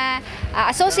mga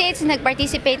associates na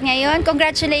nag-participate ngayon,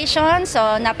 congratulations! So,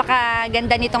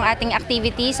 napakaganda nitong ating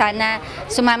activity. Sana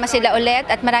sumama sila ulit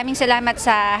at maraming salamat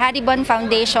sa Haribon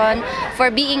Foundation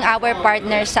for being our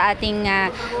partner sa ating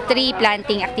tree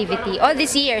planting activity. All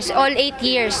these years, all 8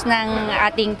 years ng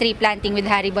ating tree planting with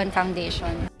Haribon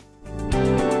Foundation.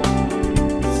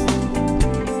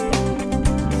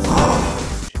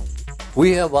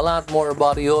 We have a lot more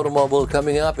about the automobile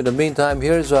coming up. In the meantime,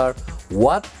 here's our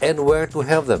what and where to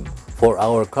have them for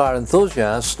our car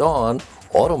enthusiasts on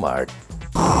Automart.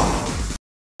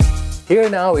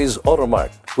 Here now is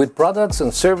Automart with products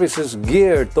and services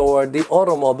geared toward the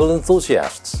automobile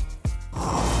enthusiasts.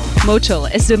 Motul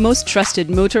is the most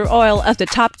trusted motor oil of the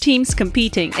top teams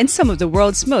competing in some of the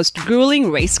world's most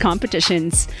grueling race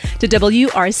competitions, the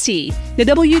WRC, the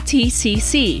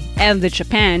WTCC, and the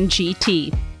Japan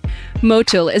GT.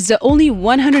 Motul is the only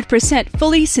 100%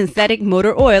 fully synthetic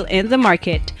motor oil in the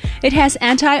market. It has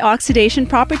antioxidant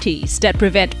properties that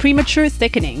prevent premature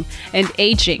thickening and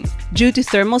aging due to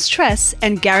thermal stress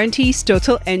and guarantees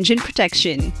total engine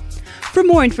protection. For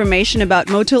more information about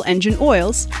Motul engine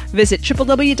oils, visit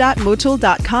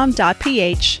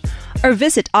www.motul.com.ph or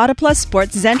visit Autoplus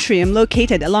Sports Zentrium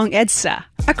located along EDSA,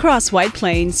 across White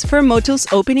Plains for Motul's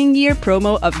opening year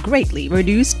promo of greatly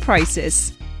reduced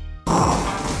prices.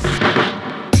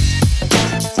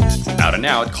 Out and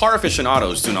out, car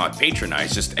aficionados do not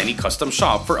patronize just any custom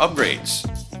shop for upgrades.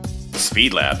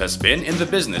 Speedlab has been in the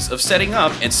business of setting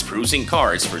up and sprucing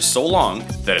cars for so long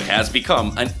that it has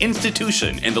become an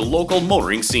institution in the local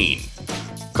motoring scene.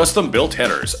 Custom-built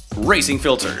headers, racing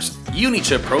filters,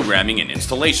 Unichip programming and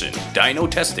installation, dyno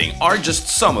testing are just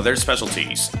some of their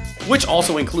specialties, which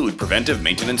also include preventive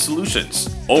maintenance solutions,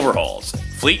 overhauls,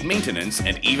 fleet maintenance,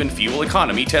 and even fuel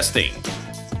economy testing.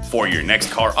 For your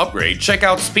next car upgrade, check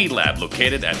out Speedlab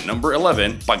located at number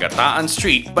 11 Pagataan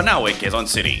Street, Banawe, Quezon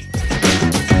City.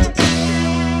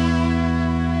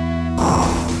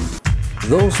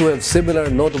 Those who have similar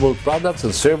notable products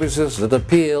and services that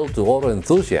appeal to auto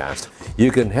enthusiasts,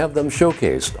 you can have them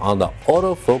showcased on the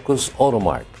Autofocus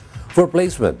Automart. For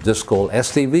placement, just call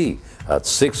STV at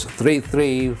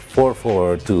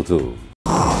 633-4422.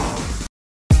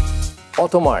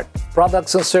 Automart,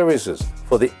 products and services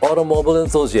for the automobile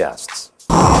enthusiasts.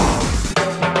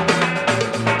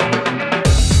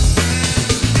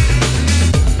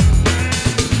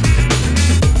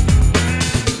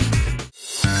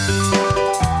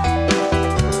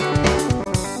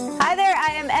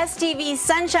 STV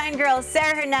Sunshine Girl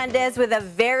Sarah Hernandez with a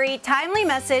very timely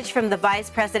message from the Vice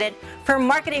President for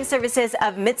Marketing Services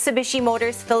of Mitsubishi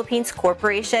Motors Philippines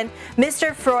Corporation,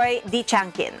 Mr. Froy D.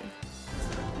 Chankin.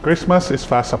 Christmas is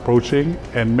fast approaching,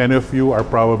 and many of you are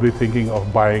probably thinking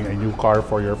of buying a new car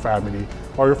for your family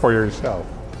or for yourself.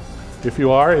 If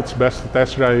you are, it's best to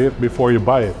test drive it before you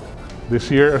buy it.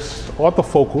 This year's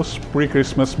Autofocus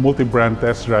pre-Christmas multi-brand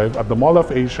test drive at the Mall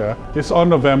of Asia is on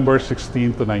November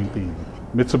 16 to 19.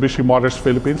 Mitsubishi Motors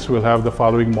Philippines will have the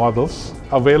following models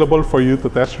available for you to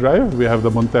test drive. We have the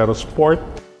Montero Sport,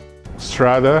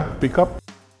 Strada Pickup,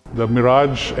 the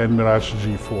Mirage, and Mirage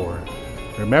G4.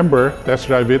 Remember, test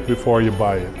drive it before you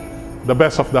buy it. The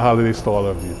best of the holidays to all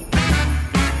of you.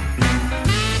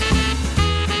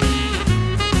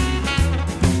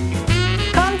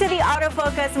 Come to the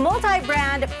Autofocus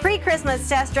multi-brand pre-Christmas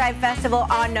test drive festival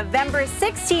on November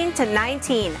 16 to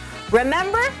 19.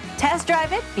 Remember, test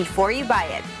drive it before you buy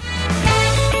it.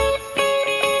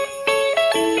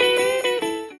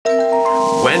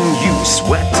 When you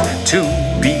sweat to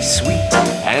be sweet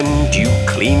and you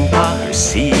clean car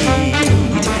seat,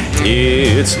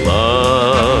 it's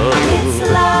love. It's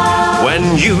love.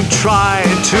 When you try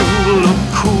to look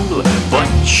cool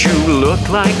but you look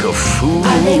like a fool,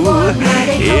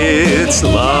 it's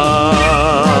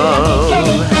love.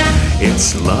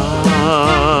 It's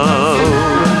love.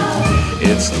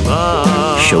 It's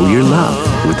love. Show your love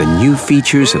with the new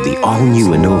features of the all-new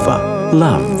Innova.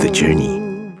 Love the journey.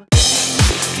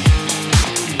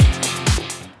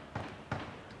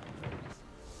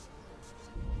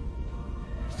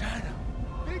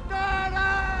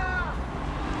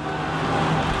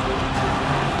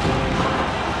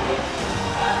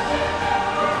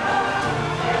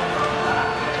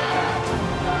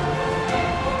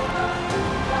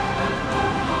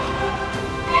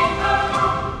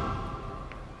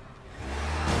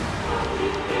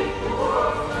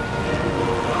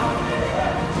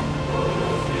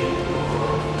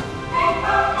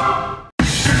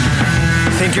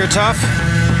 Think you're tough?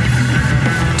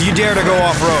 Do you dare to go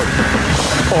off-road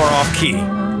or off-key?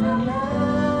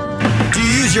 Do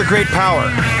you use your great power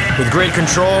with great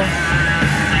control?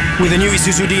 With the new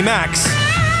Isuzu D-Max,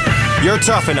 you're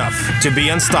tough enough to be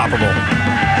unstoppable.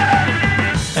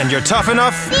 And you're tough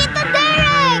enough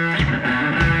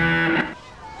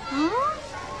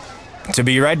to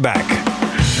be right back.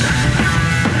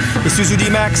 Isuzu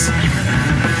D-Max,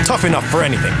 tough enough for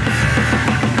anything.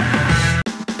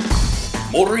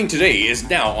 Motoring Today is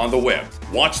now on the web.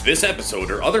 Watch this episode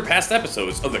or other past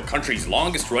episodes of the country's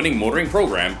longest running motoring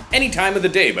program any time of the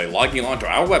day by logging on to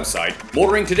our website,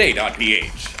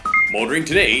 motoringtoday.ph. Motoring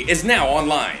Today is now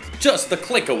online, just a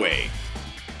click away.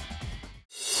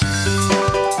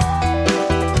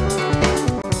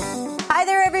 Hi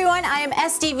there everyone, I am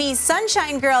STV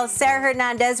Sunshine Girl Sarah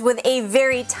Hernandez with a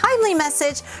very timely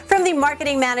message from the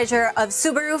marketing manager of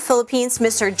Subaru Philippines,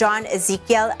 Mr. John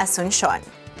Ezekiel Asuncion.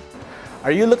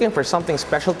 Are you looking for something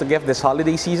special to gift this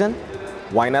holiday season?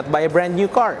 Why not buy a brand new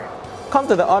car? Come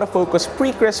to the Autofocus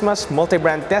Pre-Christmas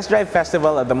Multi-Brand Test Drive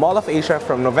Festival at the Mall of Asia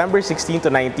from November 16 to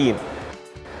 19.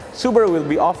 Subaru will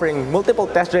be offering multiple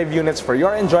test drive units for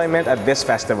your enjoyment at this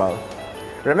festival.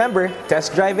 Remember,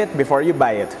 test drive it before you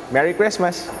buy it. Merry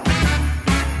Christmas!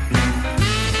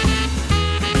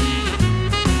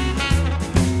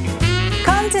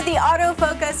 To the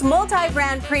Autofocus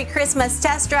Multi-Brand Pre-Christmas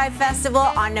Test Drive Festival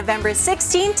on November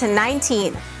 16 to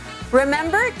 19.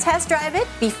 Remember, test drive it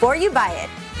before you buy it.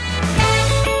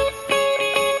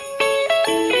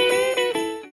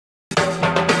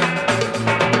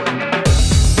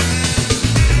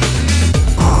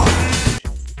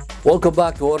 Welcome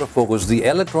back to Autofocus, the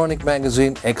electronic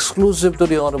magazine exclusive to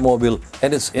the automobile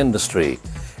and its industry.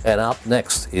 And up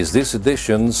next is this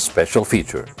edition's special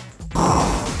feature.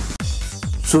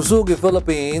 Suzuki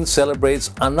Philippines celebrates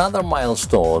another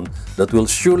milestone that will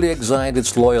surely excite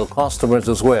its loyal customers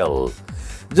as well.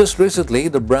 Just recently,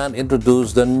 the brand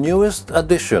introduced the newest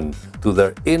addition to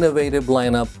their innovative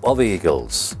lineup of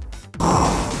vehicles.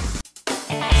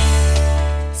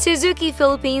 Suzuki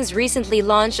Philippines recently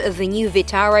launched the new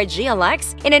Vitara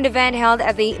GLX in an event held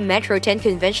at the Metro 10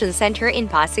 Convention Center in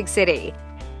Pasig City.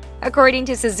 According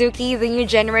to Suzuki, the new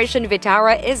generation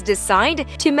Vitara is designed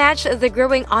to match the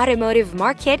growing automotive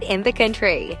market in the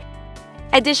country.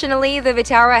 Additionally, the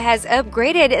Vitara has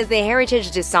upgraded the heritage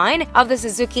design of the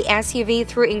Suzuki SUV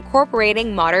through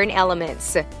incorporating modern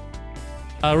elements.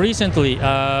 Recently,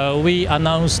 we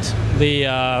announced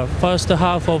the first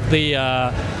half of the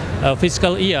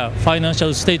fiscal year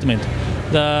financial statement.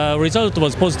 The result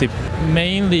was positive,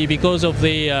 mainly because of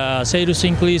the sales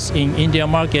increase in Indian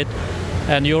market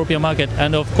and European market,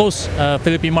 and of course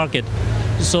Philippine market.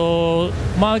 So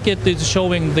market is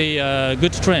showing the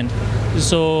good trend.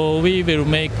 So we will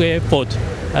make effort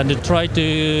and try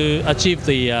to achieve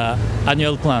the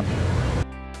annual plan.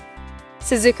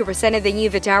 Suzuki presented the new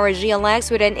Vitara GLX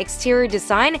with an exterior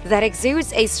design that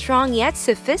exudes a strong yet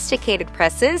sophisticated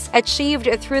presence achieved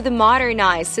through the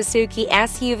modernized Suzuki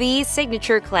SUV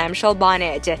signature clamshell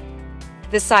bonnet.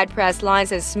 The side press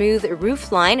lines and smooth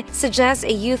roofline suggest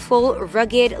a youthful,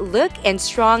 rugged look and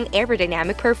strong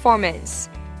aerodynamic performance.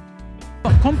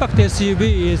 Compact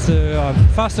SUV is a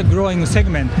fast-growing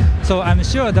segment, so I'm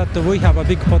sure that we have a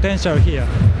big potential here.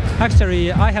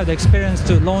 Actually, I had the experience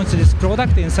to launch this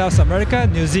product in South America,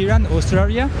 New Zealand,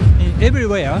 Australia,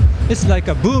 everywhere. It's like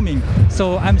a booming,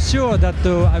 so I'm sure that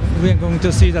we're going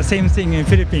to see the same thing in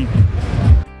Philippines.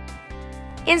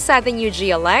 Inside the new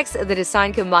GLX, the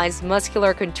design combines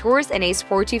muscular contours and a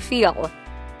sporty feel.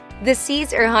 The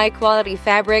seats are high-quality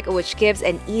fabric, which gives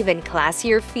an even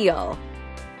classier feel.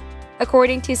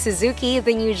 According to Suzuki,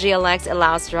 the new GLX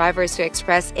allows drivers to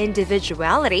express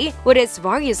individuality with its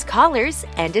various colors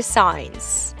and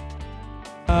designs.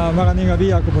 Magandang gabi,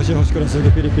 ako po si Josco Suzuki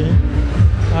Philippines.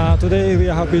 Today we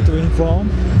are happy to inform,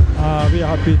 we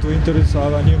are happy to introduce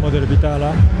our new model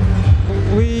Vitara.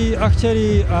 We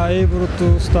actually are able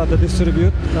to start to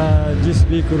distribute this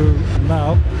vehicle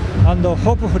now, and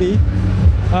hopefully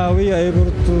we are able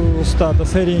to start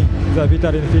selling the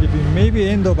Vitara in the Philippines maybe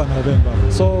end of November.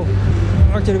 So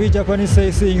actually we Japanese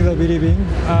say seeing the believing.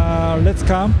 Let's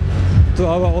come to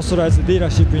our authorized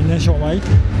dealership in nationwide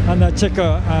and check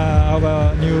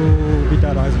our new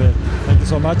Vitara as well. Thank you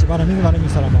so much. Maraming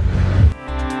salamat.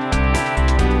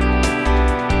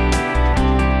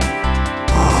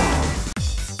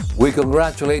 We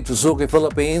congratulate Suzuki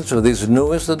Philippines for this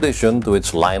newest addition to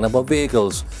its lineup of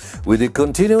vehicles. With the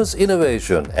continuous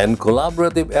innovation and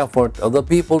collaborative effort of the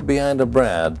people behind the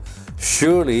brand,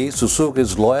 Surely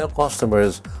Suzuki's loyal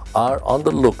customers are on the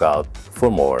lookout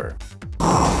for more.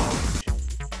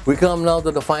 We come now to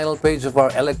the final page of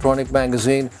our electronic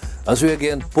magazine as we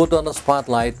again put on the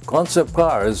spotlight concept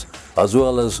cars as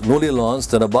well as newly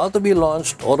launched and about to be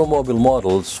launched automobile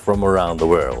models from around the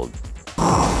world.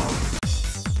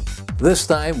 This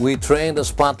time we train the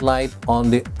spotlight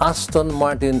on the Aston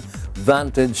Martin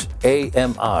Vantage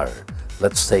AMR.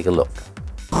 Let's take a look.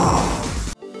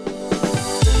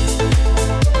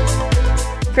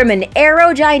 From an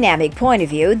aerodynamic point of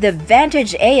view, the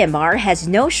Vantage AMR has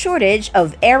no shortage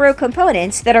of aero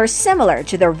components that are similar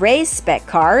to the race spec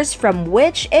cars from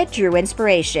which it drew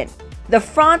inspiration. The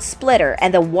front splitter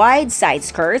and the wide side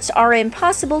skirts are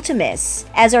impossible to miss,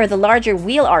 as are the larger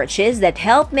wheel arches that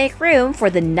help make room for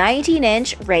the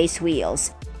 19-inch race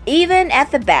wheels. Even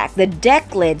at the back, the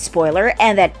deck lid spoiler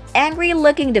and that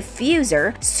angry-looking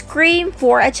diffuser scream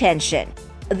for attention.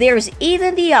 There's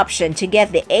even the option to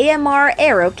get the AMR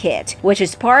Aero Kit, which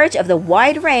is part of the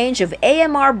wide range of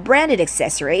AMR branded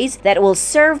accessories that will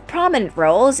serve prominent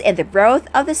roles in the growth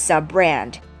of the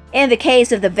sub-brand. In the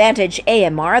case of the Vantage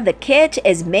AMR, the kit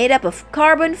is made up of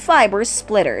carbon fiber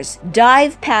splitters,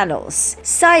 dive panels,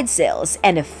 side sills,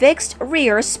 and a fixed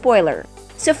rear spoiler.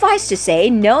 Suffice to say,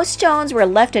 no stones were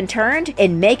left unturned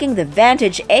in making the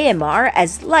Vantage AMR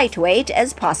as lightweight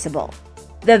as possible.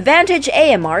 The Vantage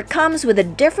AMR comes with a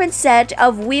different set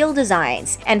of wheel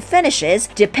designs and finishes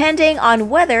depending on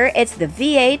whether it's the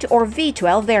V8 or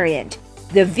V12 variant.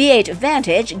 The V8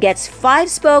 Vantage gets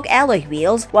 5-spoke alloy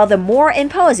wheels, while the more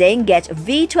imposing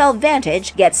V12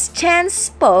 Vantage gets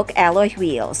 10-spoke alloy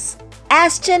wheels.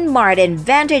 Aston Martin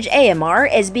Vantage AMR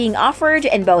is being offered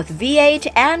in both V8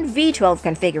 and V12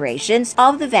 configurations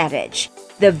of the Vantage.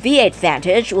 The V8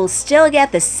 Vantage will still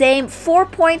get the same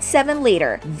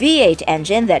 4.7-liter V8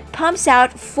 engine that pumps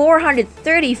out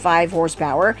 435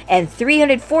 horsepower and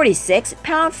 346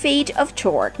 pound-feet of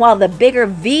torque, while the bigger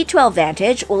V12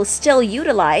 Vantage will still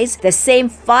utilize the same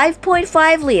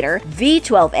 5.5-liter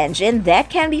V12 engine that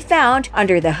can be found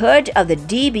under the hood of the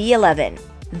DB11.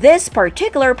 This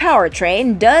particular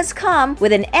powertrain does come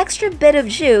with an extra bit of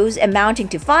juice amounting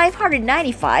to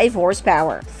 595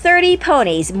 horsepower, 30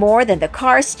 ponies more than the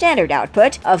car's standard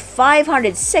output of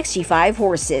 565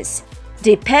 horses.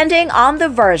 Depending on the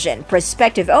version,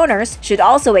 prospective owners should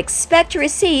also expect to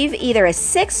receive either a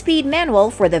 6-speed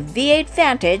manual for the V8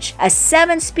 Vantage, a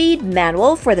 7-speed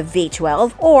manual for the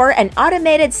V12, or an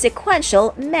automated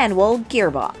sequential manual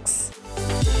gearbox.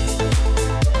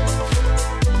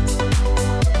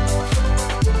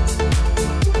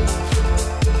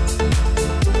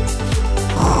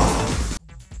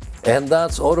 And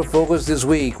that's Autofocus this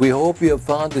week. We hope you have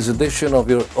found this edition of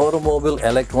your automobile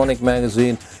electronic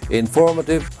magazine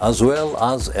informative as well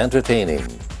as entertaining.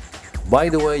 By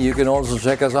the way, you can also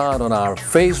check us out on our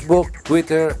Facebook,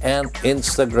 Twitter, and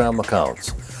Instagram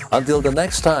accounts. Until the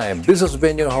next time, this has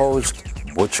been your host,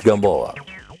 Butch Gamboa.